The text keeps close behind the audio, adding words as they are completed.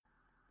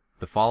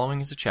The following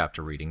is a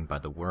chapter reading by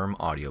the Worm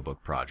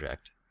Audiobook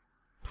Project.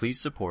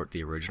 Please support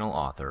the original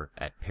author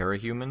at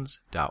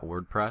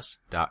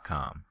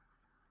parahumans.wordpress.com.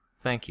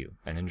 Thank you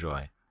and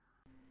enjoy.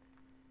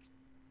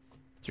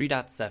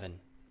 3.7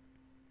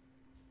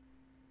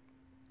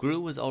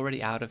 Gru was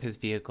already out of his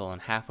vehicle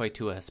and halfway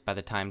to us by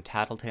the time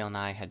Tattletale and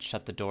I had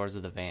shut the doors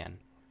of the van.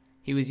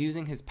 He was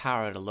using his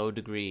power at a low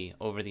degree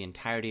over the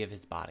entirety of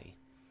his body.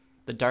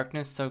 The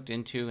darkness soaked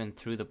into and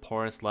through the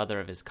porous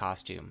leather of his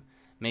costume,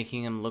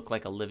 making him look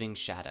like a living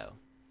shadow.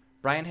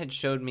 Brian had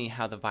showed me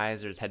how the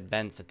visors had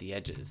vents at the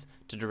edges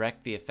to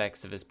direct the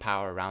effects of his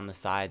power around the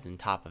sides and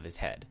top of his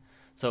head,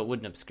 so it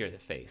wouldn't obscure the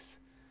face.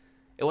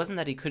 It wasn't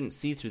that he couldn't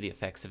see through the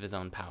effects of his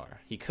own power.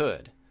 He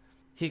could.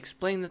 He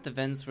explained that the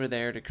vents were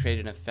there to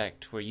create an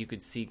effect where you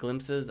could see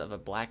glimpses of a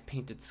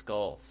black-painted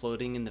skull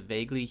floating in the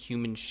vaguely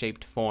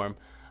human-shaped form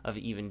of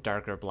even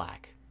darker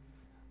black.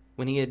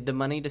 When he had the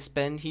money to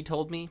spend, he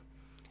told me,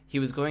 he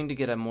was going to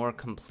get a more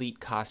complete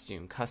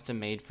costume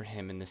custom-made for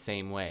him in the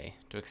same way,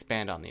 to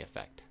expand on the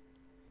effect.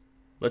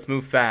 "Let's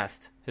move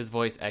fast," his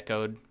voice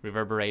echoed,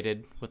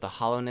 reverberated, with a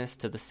hollowness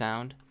to the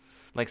sound,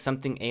 like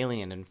something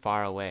alien and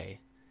far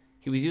away.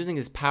 He was using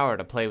his power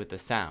to play with the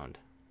sound.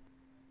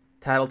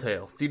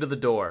 "Tattletale, see to the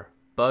door.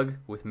 Bug,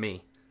 with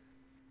me."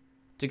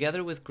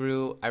 Together with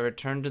Gru, I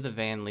returned to the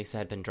van Lisa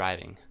had been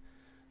driving.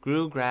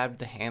 Gru grabbed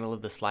the handle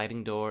of the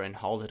sliding door and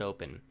hauled it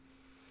open,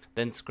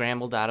 then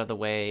scrambled out of the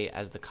way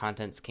as the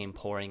contents came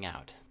pouring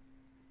out.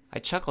 I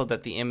chuckled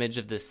at the image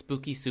of this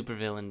spooky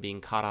supervillain being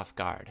caught off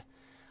guard.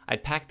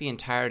 I'd packed the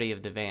entirety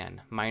of the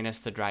van, minus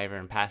the driver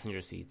and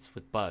passenger seats,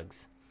 with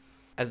bugs.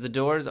 As the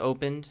doors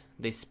opened,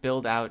 they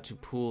spilled out to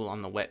pool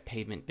on the wet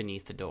pavement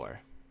beneath the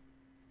door.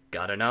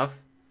 "Got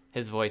enough?"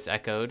 his voice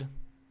echoed.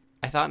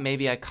 I thought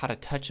maybe I caught a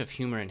touch of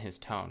humor in his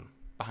tone,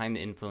 behind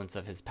the influence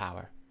of his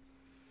power.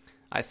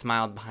 I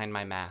smiled behind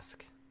my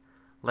mask.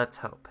 Let's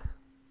hope.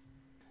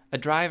 A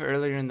drive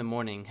earlier in the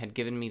morning had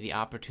given me the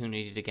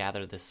opportunity to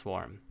gather this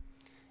swarm.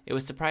 It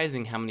was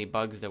surprising how many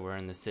bugs there were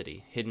in the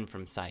city, hidden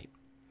from sight.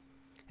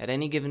 At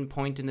any given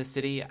point in the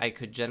city, I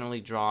could generally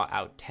draw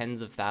out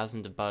tens of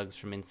thousands of bugs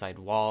from inside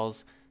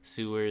walls,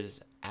 sewers,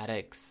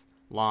 attics,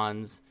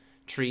 lawns,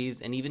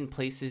 trees, and even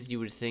places you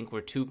would think were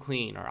too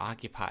clean or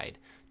occupied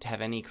to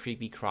have any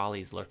creepy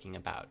crawlies lurking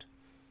about.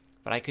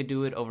 But I could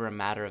do it over a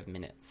matter of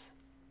minutes.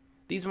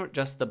 These weren't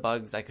just the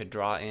bugs I could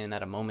draw in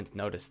at a moment's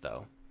notice,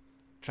 though.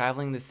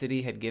 Traveling the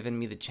city had given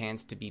me the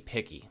chance to be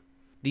picky.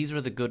 These were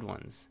the good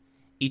ones,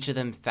 each of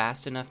them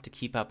fast enough to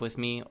keep up with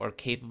me or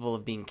capable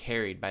of being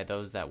carried by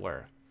those that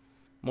were.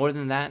 More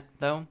than that,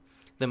 though,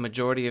 the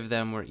majority of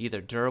them were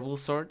either durable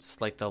sorts,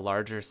 like the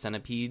larger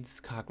centipedes,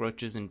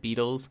 cockroaches, and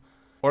beetles,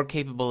 or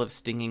capable of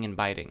stinging and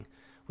biting,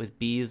 with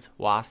bees,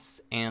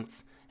 wasps,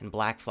 ants, and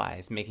black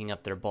flies making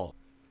up their bulk.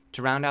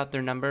 To round out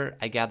their number,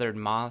 I gathered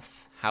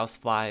moths,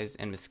 houseflies,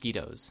 and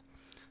mosquitoes,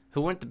 who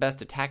weren't the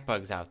best attack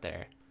bugs out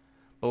there,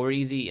 but were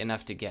easy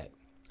enough to get,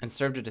 and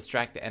served to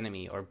distract the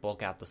enemy or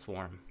bulk out the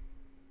swarm.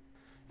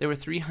 There were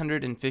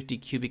 350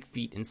 cubic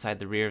feet inside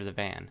the rear of the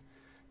van.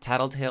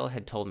 Tattletale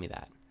had told me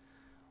that.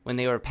 When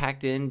they were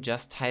packed in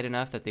just tight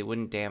enough that they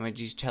wouldn't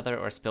damage each other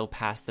or spill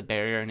past the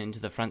barrier and into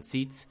the front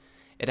seats,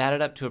 it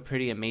added up to a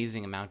pretty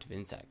amazing amount of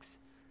insects.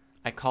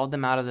 I called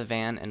them out of the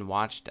van and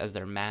watched as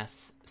their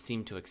mass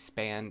seemed to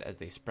expand as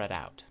they spread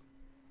out.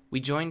 We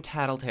joined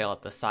Tattletale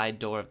at the side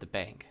door of the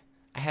bank.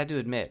 I had to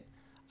admit,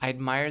 I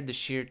admired the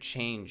sheer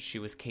change she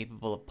was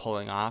capable of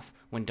pulling off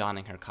when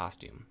donning her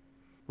costume.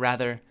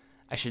 Rather,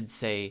 I should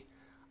say,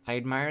 I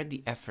admired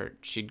the effort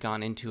she'd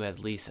gone into as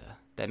Lisa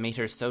that made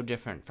her so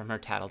different from her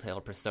Tattletale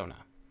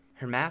persona.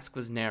 Her mask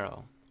was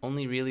narrow,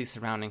 only really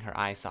surrounding her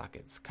eye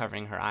sockets,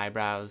 covering her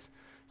eyebrows,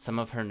 some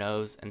of her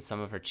nose, and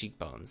some of her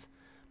cheekbones,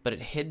 but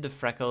it hid the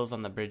freckles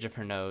on the bridge of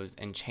her nose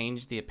and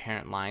changed the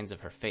apparent lines of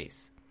her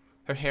face.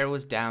 Her hair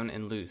was down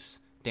and loose,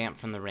 damp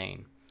from the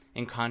rain,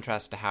 in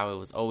contrast to how it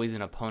was always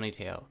in a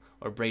ponytail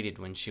or braided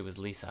when she was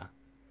Lisa.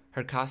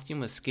 Her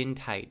costume was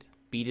skin-tight,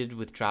 beaded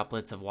with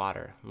droplets of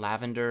water,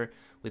 lavender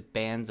with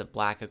bands of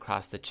black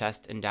across the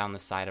chest and down the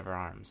side of her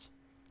arms,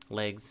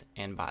 legs,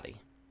 and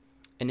body.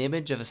 An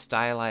image of a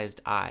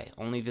stylized eye,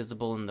 only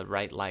visible in the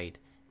right light,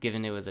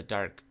 given it was a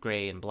dark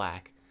gray and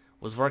black,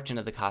 was worked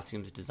into the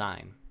costume's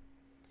design.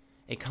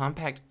 A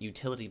compact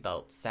utility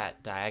belt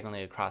sat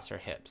diagonally across her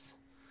hips,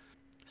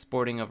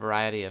 sporting a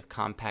variety of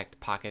compact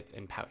pockets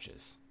and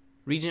pouches.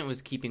 Regent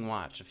was keeping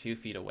watch a few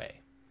feet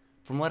away.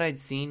 From what I'd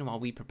seen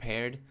while we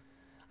prepared,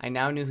 I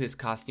now knew his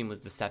costume was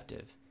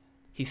deceptive.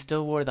 He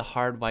still wore the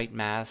hard white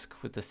mask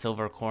with the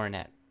silver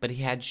coronet, but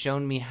he had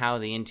shown me how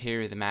the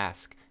interior of the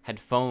mask had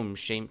foam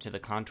shaped to the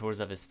contours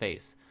of his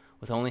face,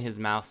 with only his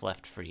mouth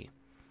left free,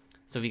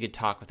 so he could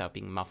talk without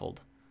being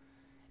muffled.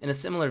 In a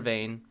similar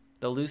vein,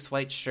 the loose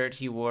white shirt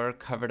he wore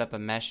covered up a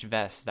mesh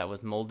vest that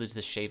was molded to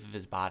the shape of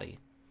his body.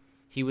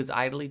 He was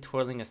idly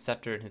twirling a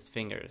scepter in his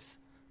fingers.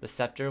 The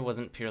scepter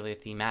wasn't purely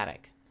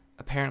thematic.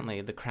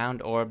 Apparently, the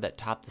crowned orb that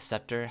topped the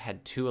scepter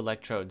had 2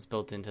 electrodes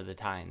built into the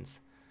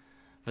tines,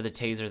 for the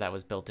taser that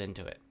was built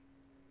into it.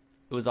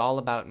 It was all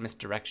about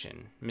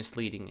misdirection,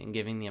 misleading, and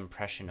giving the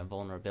impression of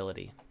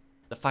vulnerability.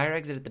 The fire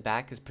exit at the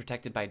back is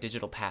protected by a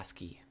digital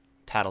passkey,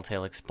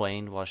 Tattletale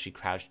explained while she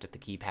crouched at the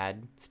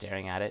keypad,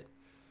 staring at it.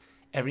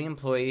 Every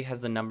employee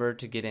has the number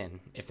to get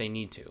in, if they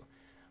need to,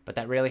 but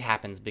that rarely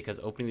happens because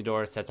opening the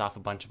door sets off a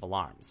bunch of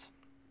alarms.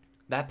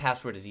 That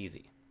password is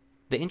easy.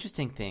 The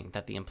interesting thing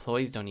that the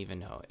employees don't even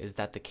know is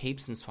that the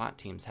Capes and SWAT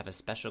teams have a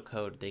special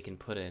code they can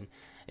put in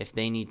if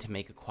they need to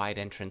make a quiet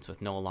entrance with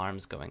no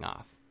alarms going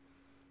off.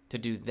 To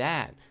do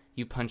that,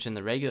 you punch in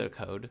the regular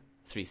code,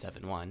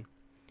 371,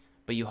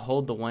 but you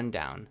hold the 1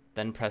 down,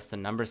 then press the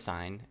number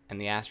sign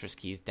and the asterisk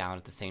keys down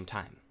at the same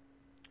time.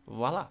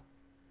 Voila!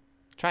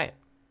 Try it.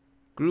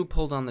 Gru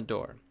pulled on the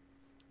door.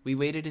 We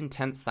waited in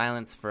tense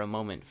silence for a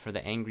moment for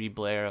the angry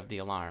blare of the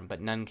alarm,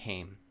 but none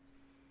came.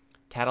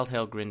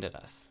 Tattletale grinned at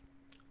us.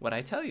 What'd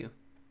I tell you?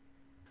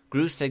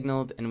 Gru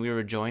signaled, and we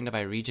were joined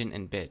by Regent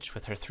and Bitch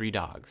with her 3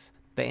 dogs.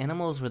 The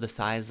animals were the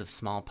size of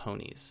small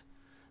ponies,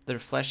 their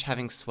flesh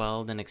having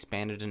swelled and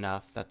expanded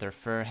enough that their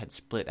fur had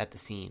split at the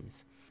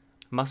seams.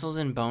 Muscles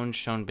and bones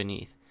shone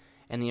beneath,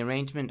 and the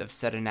arrangement of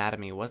said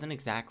anatomy wasn't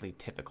exactly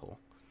typical.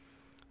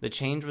 The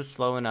change was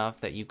slow enough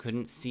that you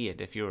couldn't see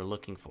it if you were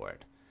looking for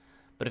it.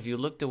 But if you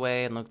looked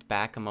away and looked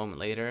back a moment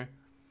later,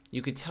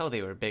 you could tell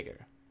they were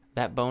bigger.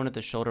 That bone at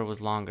the shoulder was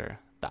longer,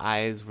 the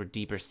eyes were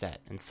deeper set,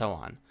 and so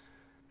on.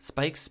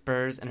 Spikes,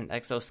 spurs, and an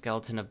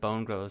exoskeleton of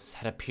bone growths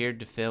had appeared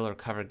to fill or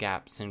cover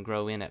gaps and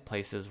grow in at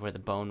places where the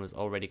bone was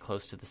already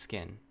close to the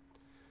skin.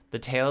 The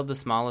tail of the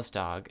smallest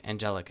dog,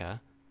 Angelica,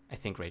 I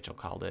think Rachel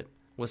called it,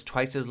 was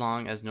twice as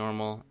long as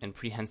normal and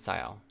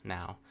prehensile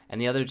now,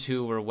 and the other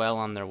 2 were well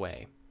on their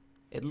way.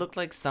 It looked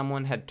like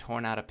someone had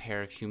torn out a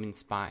pair of human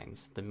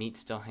spines, the meat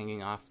still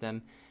hanging off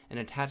them, and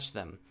attached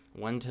them,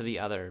 one to the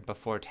other,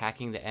 before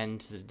tacking the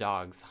end to the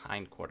dog's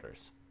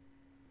hindquarters.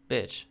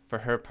 Bitch, for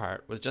her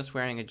part, was just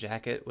wearing a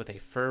jacket with a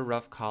fur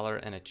rough collar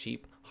and a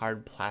cheap,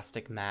 hard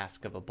plastic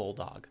mask of a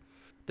bulldog.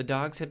 The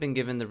dogs had been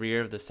given the rear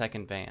of the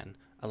second van,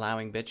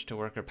 allowing Bitch to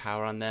work her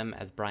power on them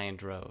as Brian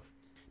drove.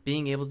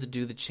 Being able to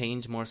do the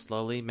change more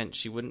slowly meant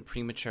she wouldn't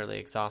prematurely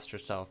exhaust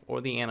herself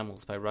or the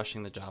animals by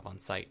rushing the job on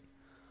sight.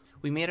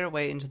 We made our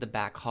way into the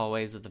back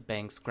hallways of the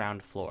bank's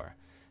ground floor,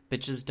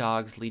 Bitch's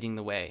dogs leading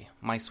the way,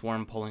 my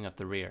swarm pulling up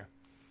the rear.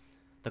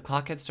 The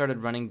clock had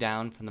started running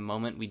down from the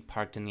moment we'd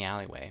parked in the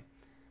alleyway.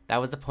 That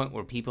was the point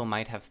where people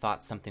might have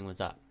thought something was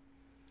up.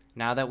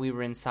 Now that we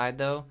were inside,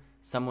 though,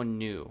 someone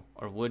knew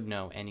or would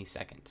know any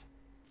second.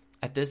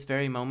 At this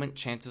very moment,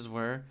 chances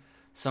were,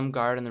 some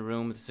guard in the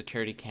room with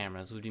security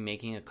cameras would be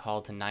making a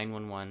call to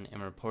 911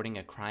 and reporting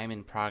a crime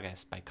in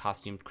progress by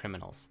costumed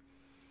criminals.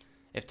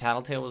 If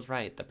Tattletale was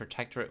right, the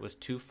Protectorate was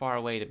too far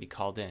away to be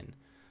called in,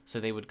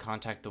 so they would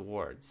contact the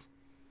wards.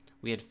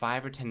 We had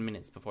 5 or 10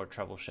 minutes before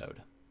trouble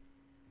showed.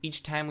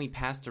 Each time we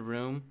passed a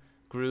room,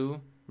 Gru,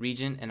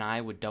 Regent, and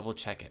I would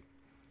double-check it.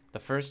 The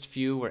first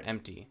few were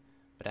empty,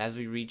 but as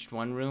we reached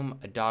one room,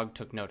 a dog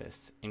took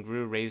notice, and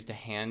Gru raised a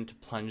hand to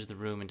plunge the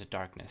room into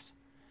darkness.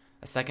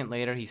 A second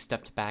later, he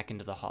stepped back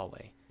into the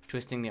hallway,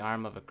 twisting the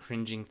arm of a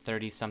cringing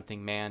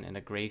 30-something man in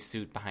a gray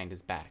suit behind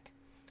his back.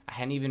 I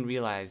hadn't even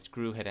realized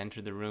Gru had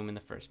entered the room in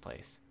the first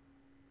place.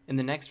 In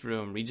the next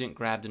room, Regent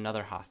grabbed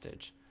another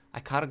hostage.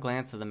 I caught a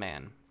glance of the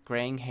man,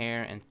 graying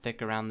hair and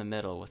thick around the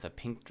middle with a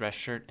pink dress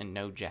shirt and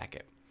no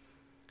jacket,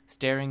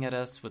 staring at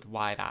us with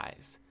wide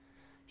eyes.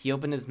 He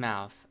opened his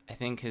mouth. I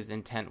think his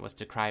intent was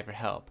to cry for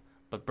help,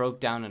 but broke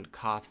down into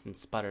coughs and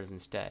sputters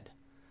instead.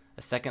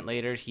 A second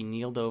later, he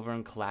kneeled over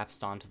and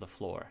collapsed onto the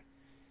floor.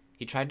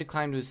 He tried to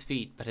climb to his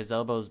feet, but his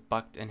elbows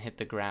bucked and hit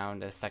the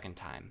ground a second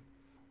time.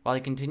 While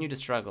he continued to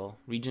struggle,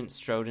 Regent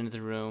strode into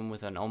the room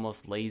with an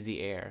almost lazy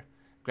air,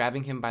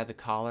 grabbing him by the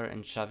collar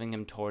and shoving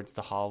him towards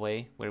the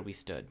hallway where we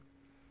stood.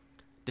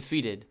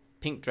 Defeated,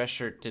 Pink Dress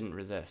Shirt didn't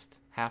resist.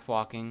 Half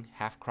walking,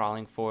 half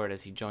crawling forward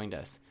as he joined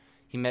us,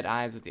 he met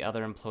eyes with the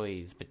other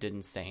employees but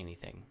didn't say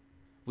anything.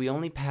 We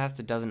only passed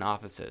a dozen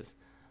offices,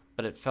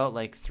 but it felt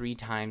like 3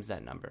 times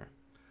that number.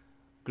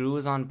 Gru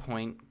was on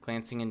point,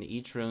 glancing into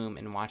each room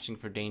and watching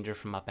for danger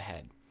from up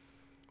ahead,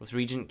 with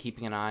Regent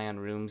keeping an eye on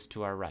rooms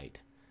to our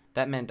right.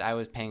 That meant I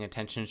was paying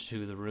attention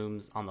to the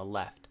rooms on the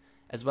left,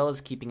 as well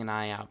as keeping an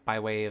eye out by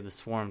way of the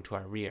swarm to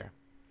our rear.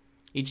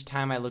 Each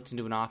time I looked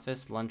into an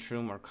office,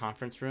 lunchroom, or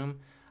conference room,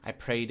 I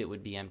prayed it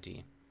would be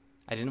empty.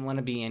 I didn't want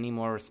to be any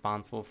more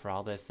responsible for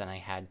all this than I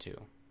had to.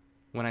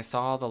 When I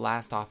saw the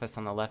last office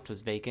on the left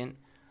was vacant,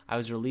 I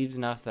was relieved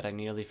enough that I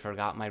nearly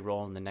forgot my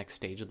role in the next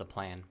stage of the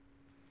plan.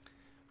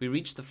 We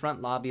reached the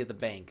front lobby of the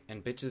bank,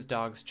 and Bitch's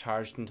dogs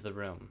charged into the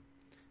room.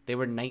 They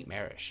were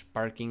nightmarish,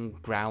 barking,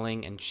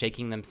 growling, and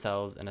shaking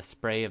themselves in a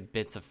spray of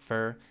bits of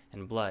fur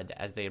and blood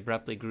as they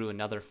abruptly grew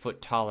another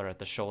foot taller at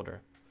the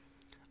shoulder.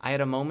 I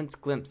had a moment's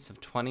glimpse of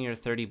 20 or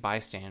 30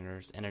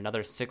 bystanders and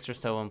another 6 or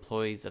so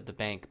employees of the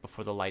bank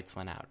before the lights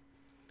went out.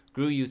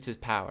 Gru used his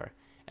power,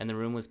 and the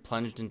room was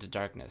plunged into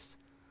darkness,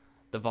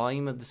 the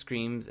volume of the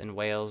screams and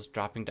wails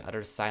dropping to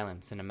utter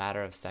silence in a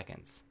matter of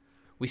seconds.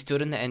 We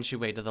stood in the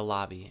entryway to the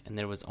lobby, and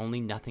there was only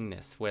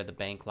nothingness where the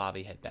bank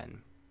lobby had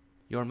been.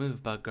 "Your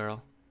move, Bug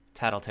Girl,"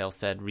 Tattletale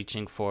said,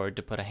 reaching forward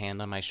to put a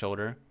hand on my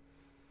shoulder.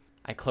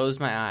 I closed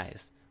my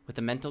eyes. With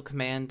a mental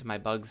command, my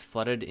bugs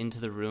fluttered into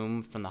the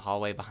room from the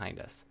hallway behind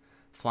us,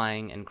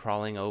 flying and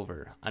crawling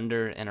over,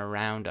 under, and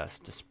around us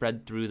to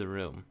spread through the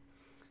room.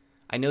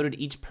 I noted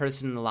each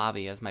person in the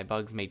lobby as my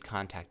bugs made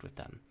contact with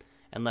them,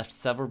 and left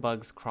several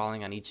bugs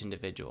crawling on each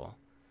individual.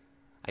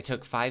 I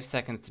took 5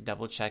 seconds to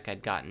double-check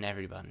I'd gotten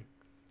everyone,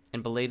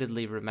 and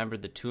belatedly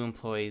remembered the 2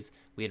 employees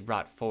we had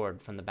brought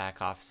forward from the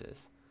back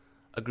offices.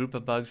 A group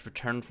of bugs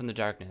returned from the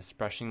darkness,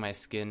 brushing my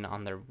skin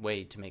on their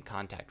way to make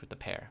contact with the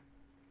pair.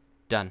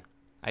 Done,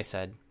 I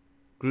said.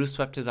 Gru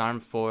swept his arm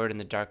forward and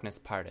the darkness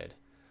parted.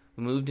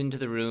 We moved into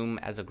the room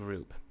as a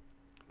group.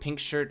 Pink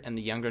Shirt and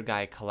the younger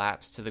guy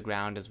collapsed to the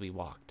ground as we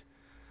walked.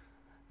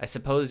 I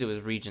supposed it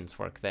was Regent's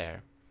work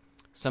there.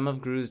 Some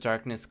of Gru's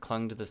darkness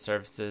clung to the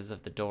surfaces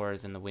of the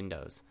doors and the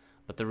windows,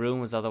 but the room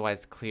was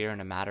otherwise clear in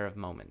a matter of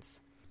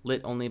moments,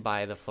 lit only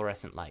by the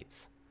fluorescent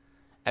lights.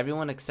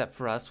 Everyone except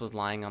for us was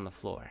lying on the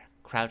floor,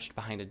 crouched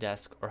behind a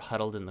desk or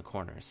huddled in the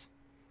corners.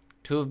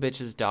 2 of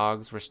Bitch's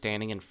dogs were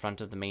standing in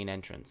front of the main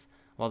entrance,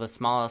 while the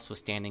smallest was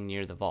standing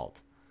near the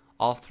vault.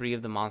 All 3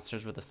 of the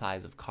monsters were the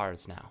size of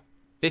cars now.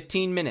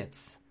 15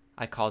 minutes,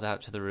 I called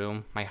out to the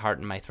room, my heart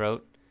in my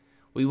throat.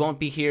 We won't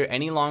be here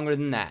any longer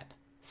than that.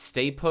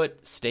 Stay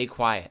put, stay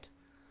quiet.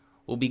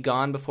 We'll be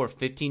gone before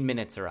 15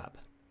 minutes are up.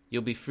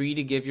 You'll be free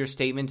to give your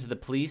statement to the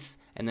police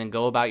and then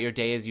go about your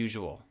day as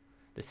usual.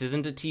 This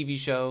isn't a TV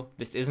show,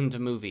 this isn't a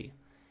movie.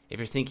 If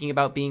you're thinking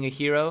about being a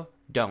hero,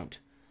 don't.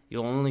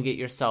 You'll only get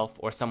yourself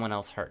or someone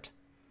else hurt.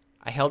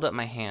 I held up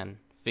my hand,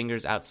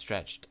 fingers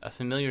outstretched, a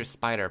familiar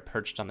spider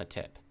perched on the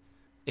tip.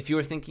 If you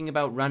are thinking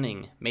about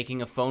running,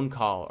 making a phone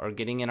call, or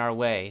getting in our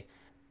way,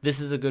 this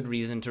is a good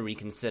reason to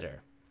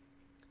reconsider.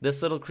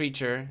 This little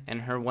creature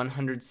and her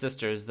 100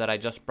 sisters that I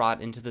just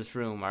brought into this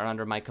room are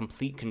under my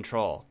complete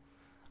control.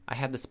 I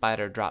had the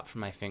spider drop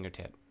from my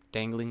fingertip,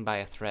 dangling by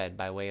a thread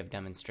by way of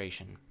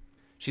demonstration.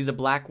 She's a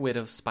black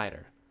widow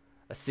spider.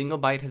 A single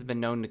bite has been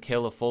known to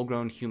kill a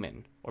full-grown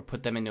human, or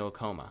put them into a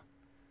coma.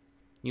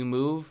 You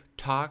move,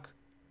 talk,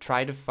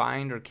 try to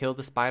find or kill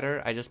the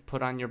spider I just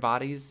put on your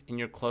bodies, in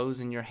your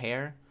clothes, and your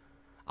hair,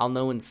 I'll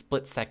know in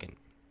split second,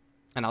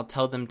 and I'll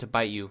tell them to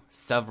bite you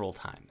several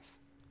times.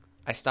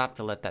 I stopped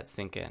to let that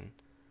sink in.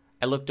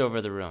 I looked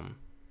over the room.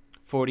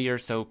 40 or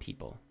so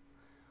people.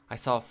 I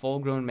saw a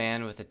full-grown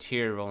man with a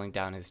tear rolling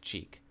down his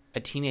cheek. A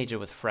teenager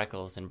with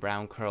freckles and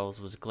brown curls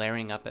was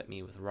glaring up at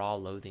me with raw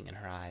loathing in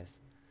her eyes.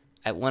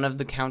 At one of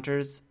the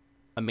counters,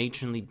 a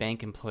matronly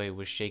bank employee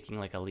was shaking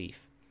like a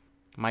leaf.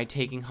 My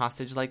taking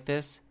hostage like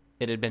this,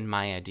 it had been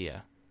my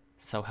idea.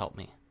 So help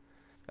me.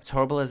 As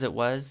horrible as it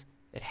was,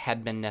 it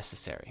had been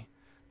necessary.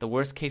 The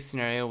worst-case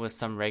scenario was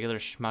some regular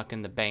schmuck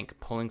in the bank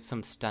pulling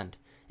some stunt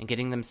and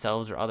getting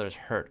themselves or others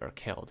hurt or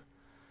killed.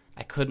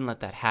 I couldn't let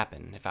that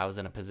happen if I was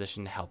in a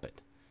position to help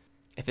it.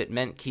 If it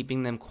meant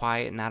keeping them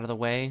quiet and out of the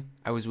way,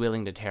 I was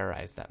willing to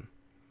terrorize them.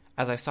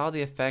 As I saw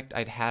the effect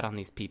I'd had on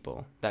these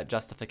people, that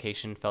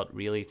justification felt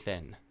really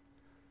thin.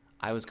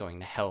 I was going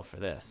to hell for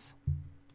this.